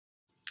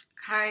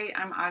Hi,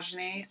 I'm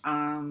Ajané,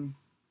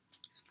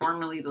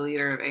 formerly the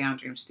leader of Aeon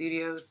Dream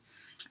Studios.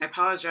 I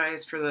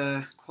apologize for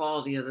the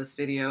quality of this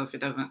video if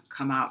it doesn't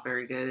come out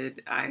very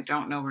good. I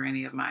don't know where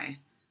any of my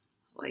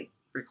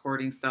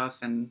recording stuff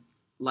and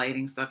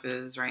lighting stuff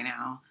is right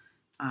now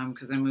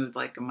because I moved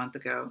like a month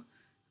ago.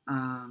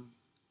 Um,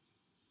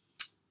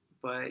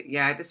 but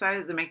yeah, I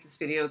decided to make this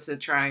video to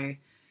try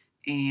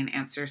and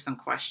answer some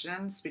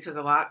questions because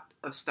a lot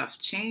of stuff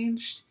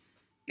changed.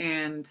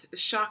 And as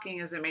shocking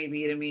as it may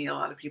be to me, a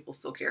lot of people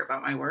still care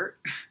about my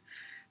work.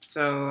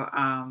 So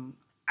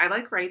I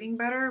like writing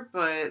better,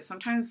 but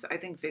sometimes I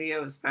think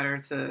video is better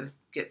to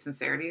get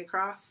sincerity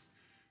across.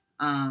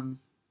 Um,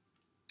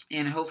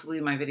 and hopefully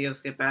my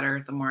videos get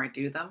better the more I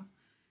do them.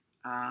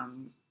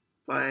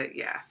 But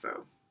yeah,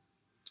 so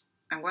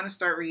I'm going to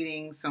start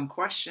reading some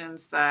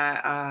questions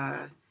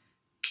that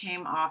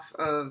came off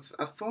of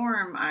a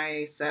forum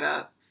I set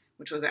up,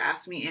 which was an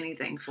Ask Me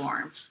Anything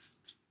forum.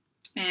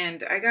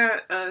 And I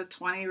got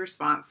 20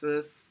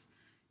 responses,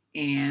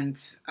 and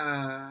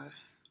I'm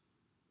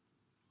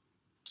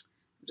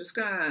just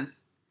going to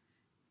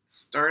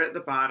start at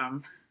the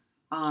bottom.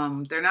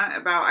 They're not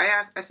about,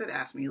 I said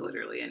ask me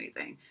literally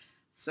anything.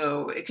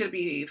 So it could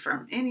be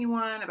from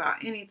anyone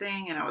about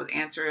anything, and I would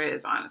answer it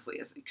as honestly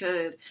as I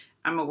could.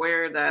 I'm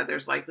aware that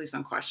there's likely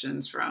some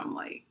questions from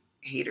like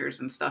haters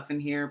and stuff in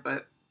here,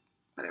 but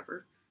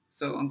whatever.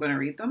 So I'm going to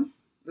read them.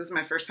 This is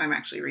my first time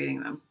actually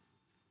reading them.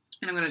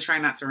 And I'm going to try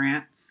not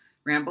to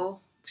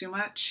ramble too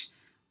much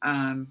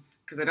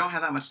because I don't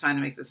have that much time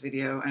to make this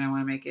video, and I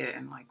want to make it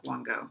in like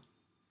one go.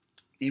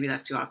 Maybe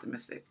that's too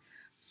optimistic.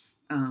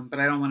 But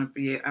I don't want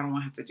to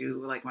have to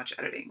do like much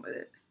editing with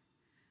it.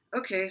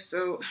 Okay,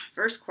 so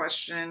first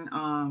question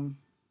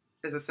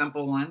is a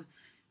simple one.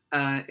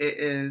 It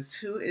is,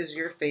 who is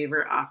your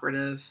favorite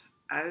operative?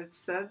 I've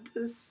said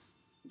this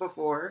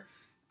before,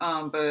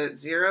 but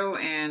Zero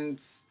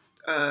and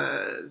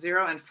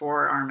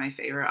 4 are my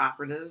favorite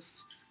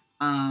operatives.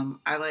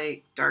 I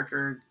like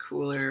darker,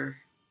 cooler,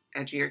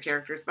 edgier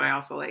characters, but I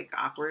also like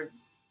awkward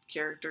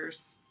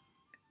characters,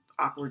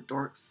 awkward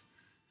dorks,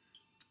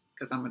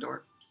 because I'm a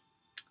dork.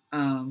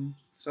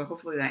 So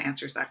hopefully that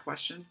answers that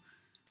question.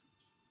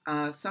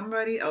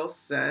 Somebody else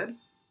said,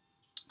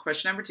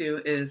 question number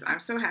 2 is,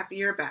 I'm so happy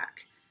you're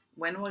back.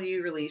 When will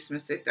you release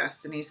Mystic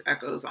Destinies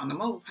Echoes on the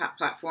mobile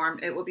platform?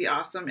 It will be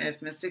awesome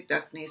if Mystic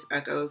Destinies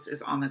Echoes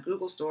is on the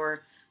Google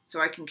Store so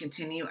I can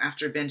continue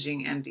after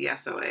binging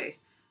MDSOA.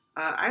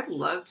 I'd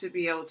love to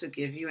be able to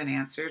give you an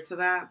answer to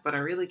that, but I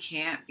really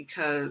can't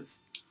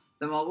because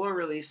the mobile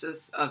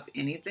releases of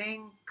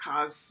anything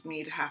cause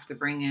me to have to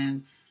bring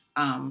in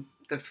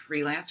the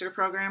freelancer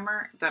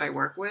programmer that I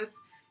work with.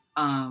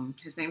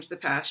 His name's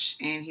Depeche,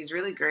 and he's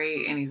really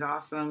great, and he's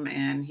awesome,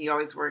 and he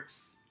always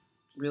works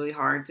really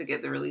hard to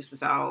get the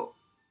releases out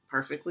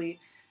perfectly,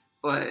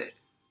 but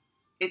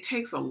it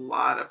takes a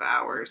lot of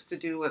hours to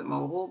do with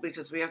mobile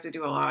because we have to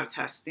do a lot of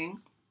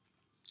testing,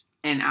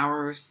 and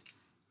hours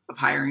of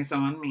hiring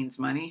someone means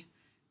money,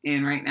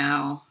 and right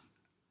now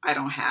I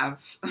don't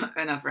have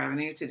enough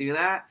revenue to do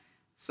that,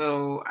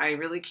 so I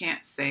really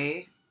can't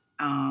say.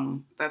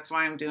 That's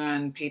why I'm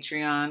doing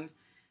Patreon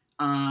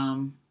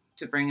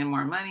to bring in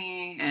more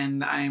money,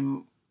 and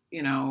I'm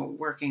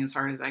working as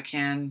hard as I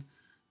can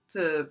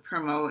to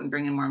promote and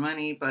bring in more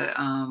money, but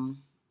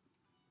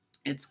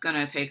it's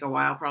gonna take a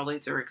while probably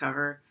to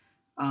recover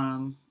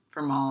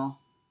from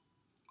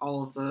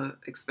all of the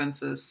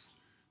expenses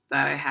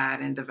that I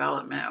had in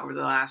development over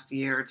the last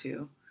year or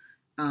two.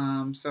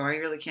 So I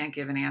really can't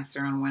give an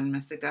answer on when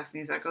Mystic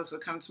Destinies Echoes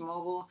would come to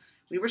mobile.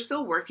 We were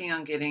still working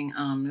on getting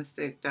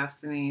Mystic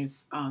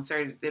Destinies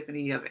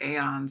Serendipity of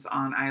Aeons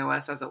on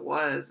iOS as it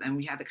was, and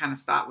we had to kind of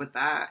stop with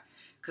that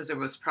because there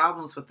was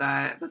problems with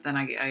that. But then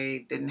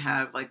I didn't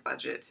have like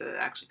budget to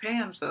actually pay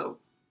him, so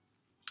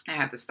I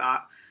had to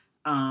stop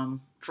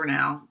for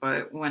now.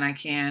 But when I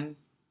can,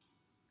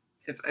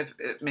 if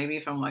maybe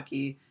if I'm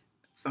lucky,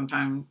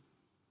 sometime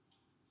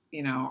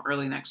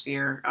early next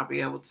year, I'll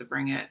be able to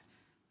bring it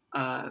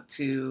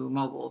to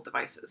mobile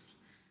devices.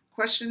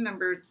 Question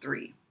number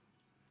 3.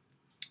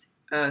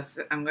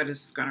 So I'm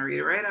just going to read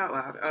it right out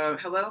loud.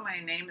 Hello,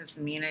 my name is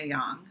Mina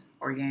Yang,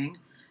 or Yang.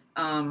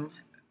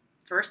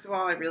 First of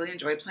all, I really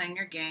enjoy playing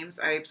your games.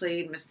 I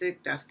played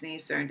Mystic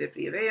Destinies,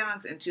 Serendipity of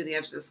Aeons, and To the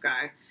Edge of the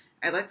Sky.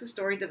 I like the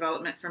story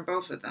development from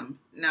both of them.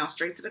 Now,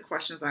 straight to the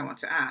questions I want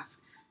to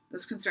ask.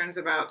 This concerns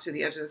about To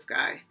the Edge of the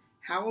Sky.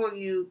 How will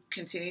you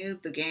continue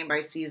the game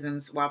by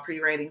seasons while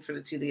pre-writing for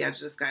the To the Edge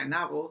of the Sky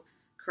novel?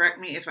 Correct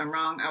me if I'm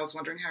wrong. I was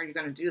wondering how you're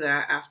going to do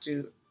that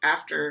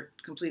after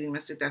completing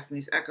Mystic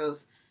Destinies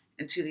Echoes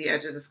and To the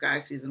Edge of the Sky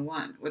Season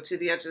 1. Would To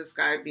the Edge of the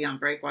Sky be on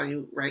break while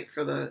you write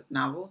for the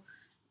novel?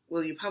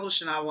 Will you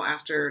publish a novel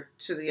after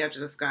To the Edge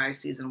of the Sky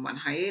Season 1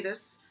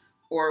 hiatus,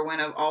 or when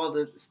all of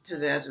the To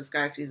the Edge of the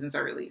Sky seasons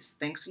are released?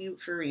 Thanks you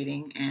for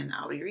reading, and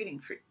I'll be reading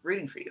for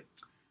you.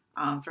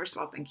 First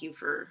of all, thank you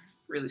for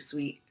really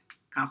sweet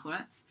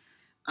compliments.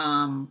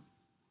 To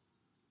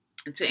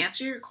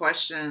answer your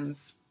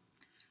questions,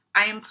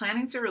 I am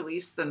planning to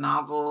release the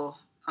novel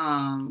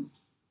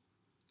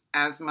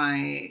as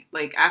my,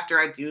 like, after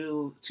I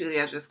do To the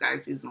Edge of the Sky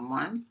season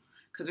 1,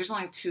 because there's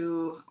only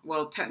two,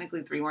 well,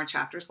 technically 3 more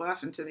chapters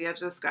left in To the Edge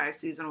of the Sky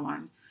season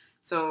 1.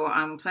 So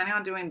I'm planning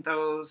on doing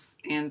those,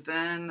 and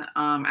then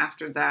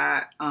after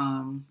that,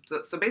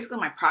 so basically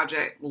my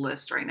project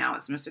list right now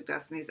is Mystic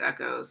Destinies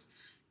Echoes,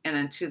 and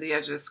then To the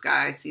Edge of the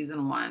Sky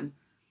season 1,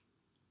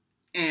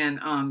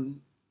 and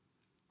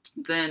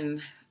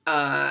then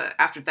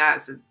after that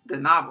is the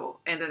novel,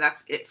 and then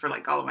that's it for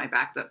like all of my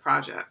backed up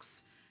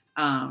projects.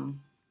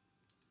 Um,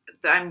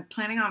 I'm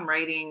planning on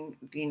writing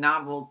the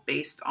novel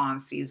based on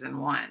season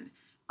 1,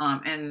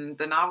 and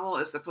the novel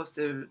is supposed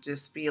to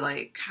just be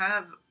like kind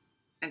of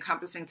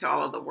encompassing to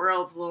all of the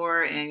world's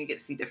lore, and you get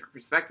to see different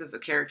perspectives of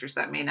characters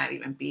that may not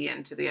even be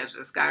into the Edge of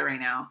the Sky right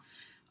now.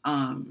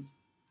 Um,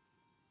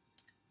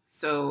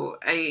 so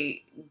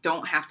I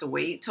don't have to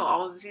wait till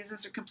all of the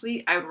seasons are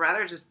complete. I would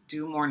rather just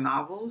do more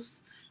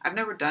novels. I've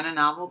never done a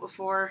novel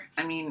before.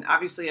 I mean,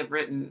 obviously I've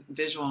written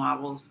visual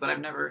novels, but I've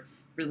never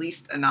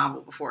released a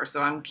novel before.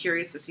 So I'm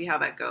curious to see how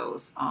that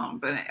goes.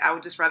 But I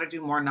would just rather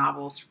do more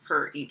novels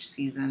per each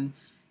season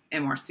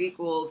and more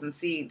sequels and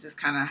see just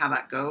kind of how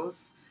that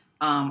goes.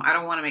 I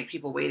don't want to make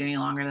people wait any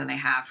longer than they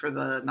have for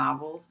the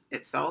novel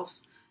itself.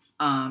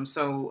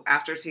 So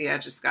after To the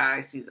Edge of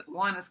Sky season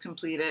 1 is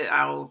completed,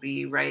 I will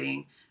be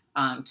writing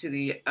To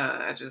the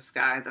Edge of the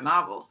Sky, the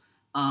novel,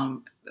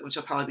 which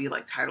will probably be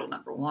like title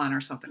number 1 or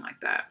something like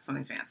that,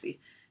 something fancy.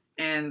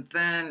 And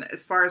then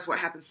as far as what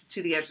happens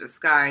to the Edge of the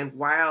Sky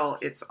while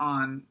it's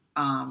on,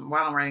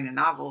 while I'm writing the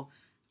novel,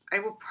 I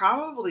will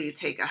probably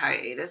take a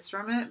hiatus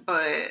from it,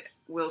 but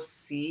we'll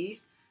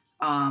see.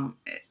 I'm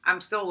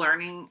still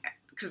learning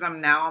because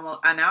now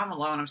I'm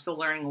alone. I'm still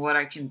learning what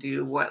I can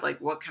do, what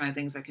kind of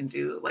things I can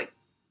do, like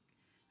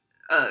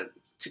uh,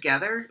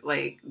 together.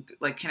 Like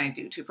can I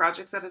do 2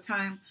 projects at a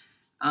time?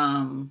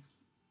 Um,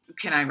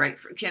 can I write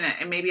for, can I,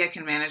 and maybe I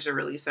can manage a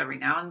release every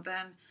now and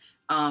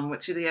then with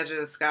To the Edge of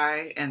the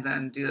Sky, and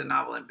then do the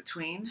novel in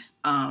between,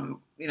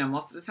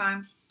 most of the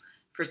time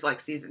for like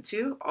season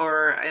 2,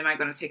 or am I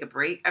going to take a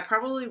break? I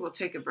probably will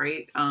take a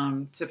break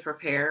to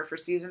prepare for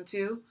season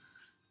 2.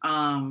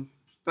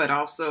 But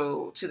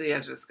also To the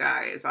Edge of the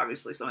Sky is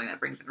obviously something that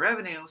brings in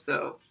revenue,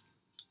 so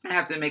I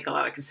have to make a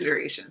lot of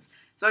considerations.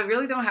 So I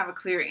really don't have a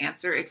clear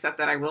answer, except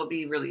that I will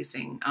be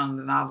releasing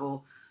the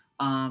novel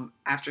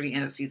after the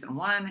end of season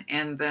 1,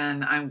 and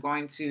then I'm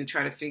going to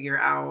try to figure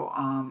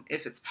out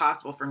if it's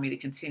possible for me to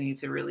continue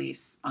to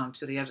release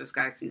To the Edge of the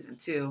Sky season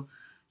 2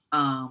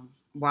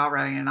 while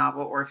writing a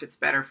novel, or if it's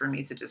better for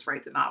me to just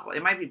write the novel.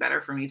 It might be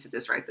better for me to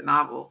just write the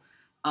novel,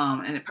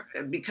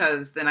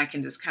 because then I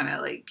can just kind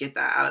of like get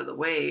that out of the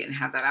way and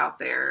have that out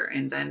there,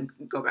 and then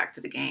go back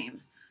to the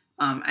game.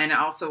 And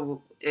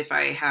also, if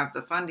I have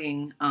the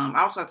funding, I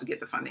also have to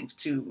get the funding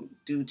to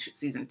do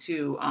season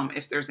 2.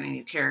 If there's any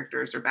new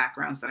characters or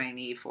backgrounds that I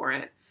need for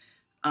it,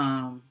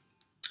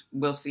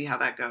 we'll see how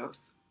that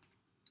goes.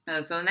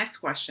 So the next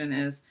question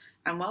is,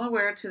 I'm well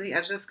aware To the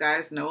Edge of the Sky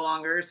is no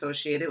longer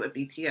associated with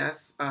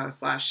BTS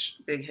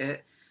 / Big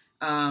Hit.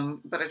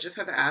 But I just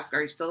had to ask,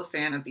 are you still a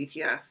fan of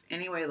BTS?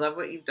 Anyway, love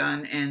what you've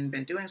done and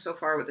been doing so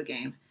far with the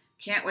game.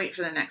 Can't wait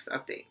for the next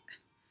update.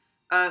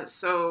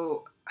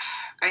 So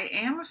I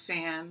am a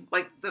fan.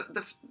 Like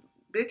the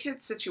Big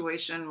Hit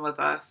situation with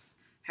us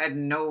had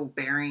no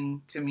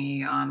bearing to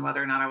me on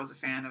whether or not I was a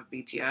fan of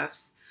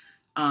BTS.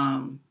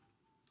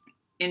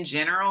 In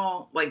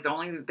general, like the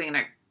only thing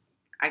that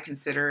I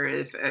consider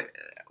if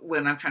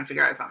when I'm trying to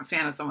figure out if I'm a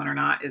fan of someone or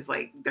not is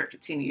like their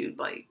continued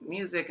like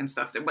music and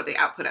stuff, what they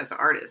output as an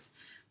artist.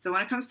 So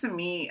when it comes to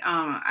me,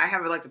 I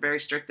have like a very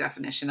strict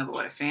definition of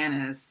what a fan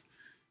is,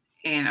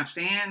 and a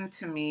fan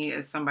to me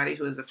is somebody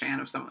who is a fan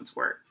of someone's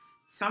work.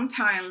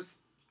 Sometimes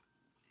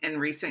in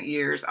recent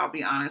years, I'll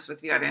be honest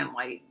with you, I didn't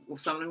like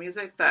some of the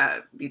music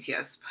that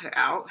BTS put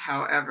out.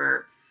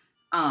 However,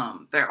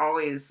 they're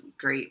always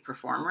great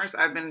performers.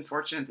 I've been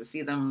fortunate to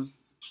see them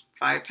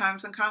 5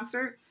 times in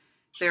concert.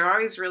 They're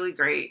always really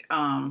great.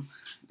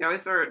 They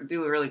always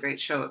do a really great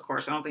show, of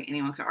course. I don't think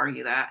anyone could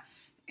argue that.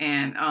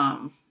 And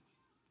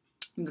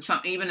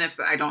even if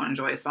I don't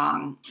enjoy a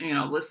song,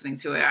 listening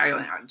to it, I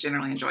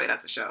generally enjoy it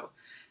at the show.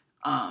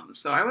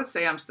 So I would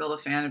say I'm still a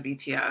fan of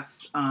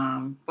BTS.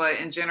 But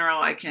in general,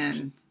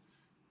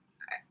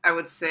 I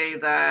would say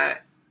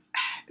that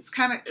it's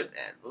kind of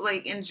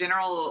like in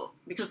general,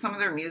 because some of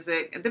their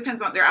music, it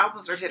depends on, their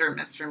albums are hit or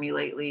miss for me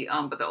lately.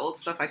 But the old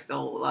stuff I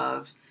still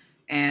love.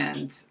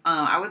 And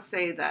I would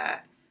say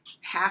that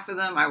half of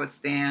them I would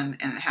stand,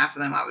 and half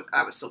of them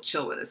I would still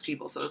chill with as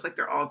people. So it's like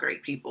they're all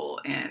great people,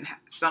 and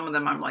some of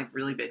them I'm like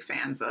really big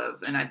fans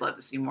of, and I'd love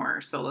to see more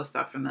solo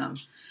stuff from them,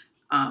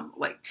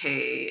 like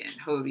Tae and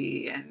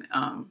Hobie and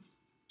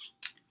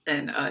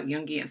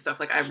Yoongi and stuff.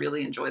 Like I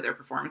really enjoy their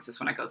performances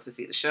when I go to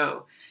see the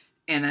show.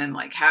 And then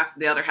like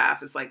the other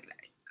half is like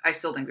I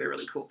still think they're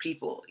really cool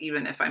people,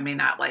 even if I may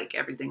not like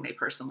everything they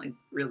personally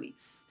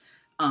release.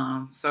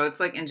 So it's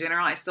like in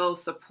general, I still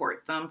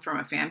support them from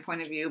a fan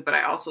point of view, but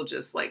I also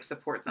just like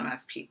support them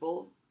as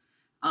people.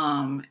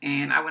 And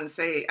I wouldn't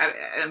say,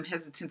 I'm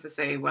hesitant to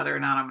say whether or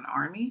not I'm an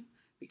ARMY,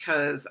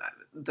 because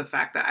the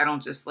fact that I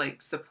don't just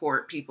like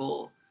support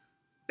people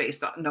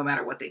based on no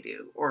matter what they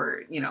do,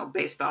 or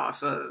based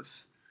off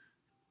of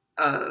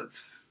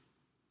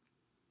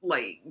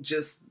like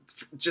just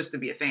to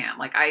be a fan.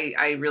 Like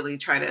I really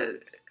try to,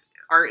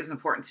 art is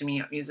important to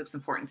me, music's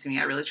important to me.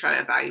 I really try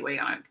to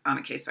evaluate on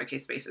a case by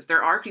case basis.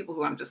 There are people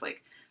who I'm just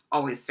like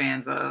always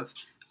fans of,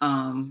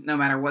 no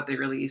matter what they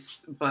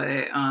release,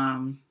 but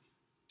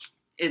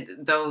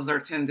those are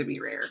tend to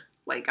be rare.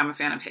 Like I'm a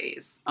fan of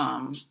Hayes,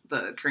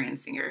 the Korean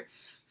singer.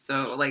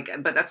 So like,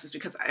 but that's just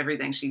because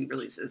everything she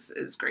releases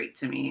is great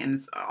to me, and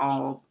it's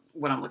all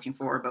what I'm looking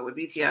for. But with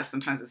BTS,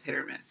 sometimes it's hit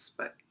or miss,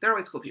 but they're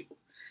always cool people.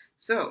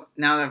 So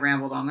now that I've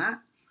rambled on that,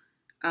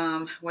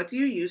 what do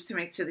you use to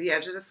make To the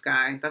Edge of the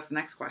Sky? That's the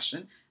next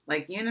question.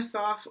 Like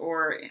Unisoft,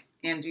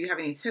 and do you have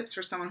any tips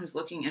for someone who's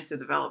looking into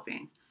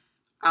developing?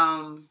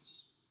 Um,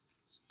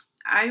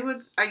 I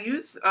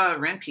use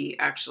Ren'Py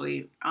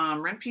actually.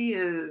 Ren'Py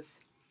is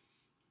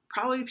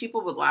probably,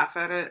 people would laugh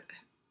at it,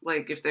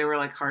 like if they were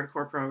like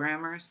hardcore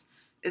programmers.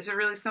 It's a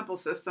really simple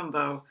system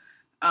though,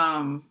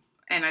 and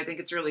I think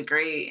it's really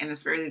great and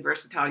it's very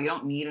versatile. You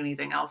don't need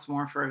anything else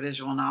more for a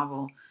visual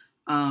novel.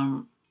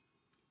 Um,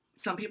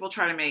 some people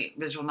try to make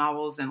visual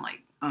novels in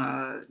like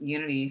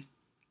Unity,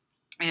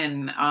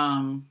 and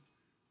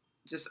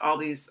just all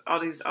these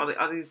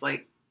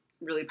like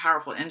really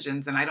powerful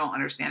engines, and I don't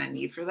understand a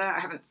need for that.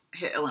 I haven't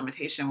hit a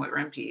limitation with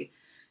Ren'Py.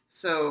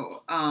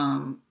 So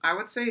I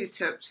would say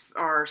tips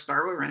are,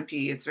 start with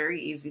Ren'Py. It's very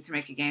easy to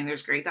make a game.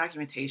 There's great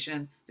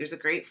documentation. There's a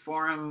great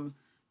forum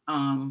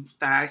that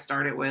I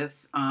started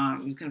with.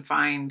 You can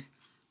find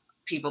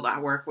people that I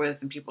work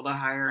with and people to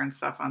hire and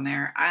stuff on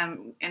there.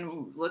 And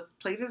look,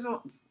 play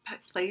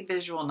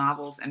visual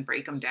novels and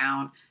break them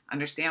down.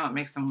 Understand what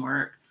makes them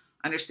work.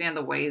 Understand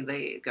the way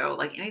they go.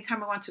 Like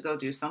anytime I want to go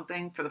do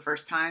something for the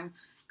first time,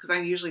 because I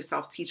usually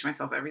self-teach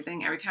myself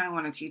everything. Every time I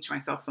want to teach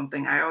myself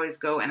something, I always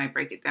go and I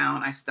break it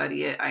down. I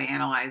study it. I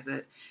analyze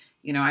it.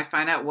 I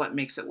find out what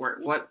makes it work.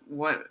 What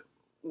do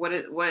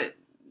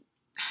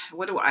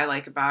I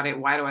like about it?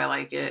 Why do I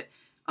like it?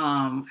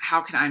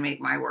 How can I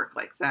make my work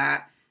like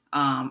that?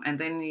 And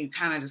then you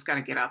kind of just got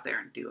to get out there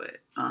and do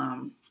it.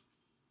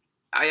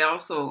 I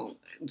also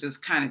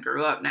just kind of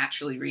grew up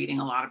naturally reading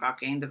a lot about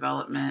game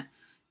development,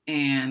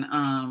 and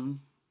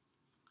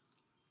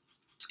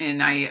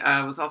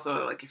I was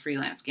also like a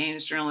freelance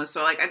games journalist.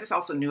 So like I just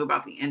also knew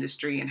about the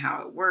industry and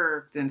how it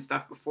worked and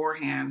stuff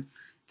beforehand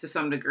to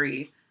some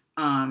degree.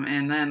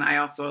 And then I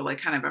also like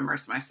kind of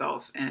immersed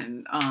myself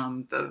in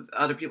the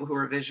other people who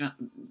were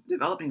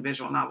developing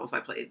visual novels. I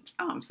played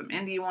some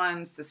indie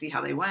ones to see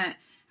how they went.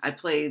 I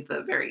played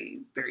the very,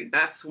 very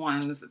best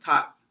ones, the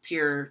top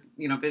tier,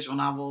 visual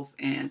novels.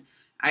 And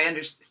I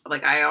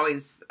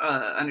always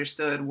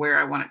understood where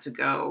I wanted to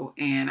go,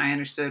 and I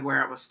understood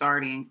where I was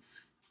starting,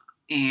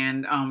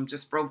 and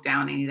just broke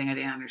down anything I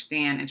didn't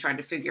understand and tried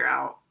to figure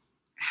out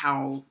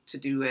how to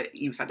do it,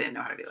 even if I didn't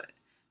know how to do it.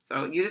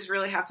 So you just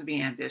really have to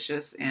be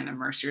ambitious and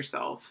immerse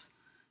yourself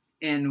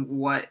in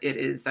what it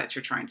is that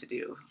you're trying to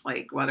do.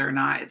 Like whether or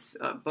not it's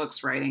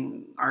books,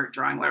 writing, art,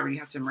 drawing, whatever, you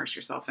have to immerse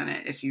yourself in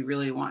it if you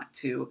really want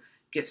to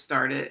get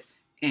started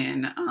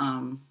and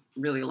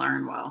really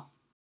learn well.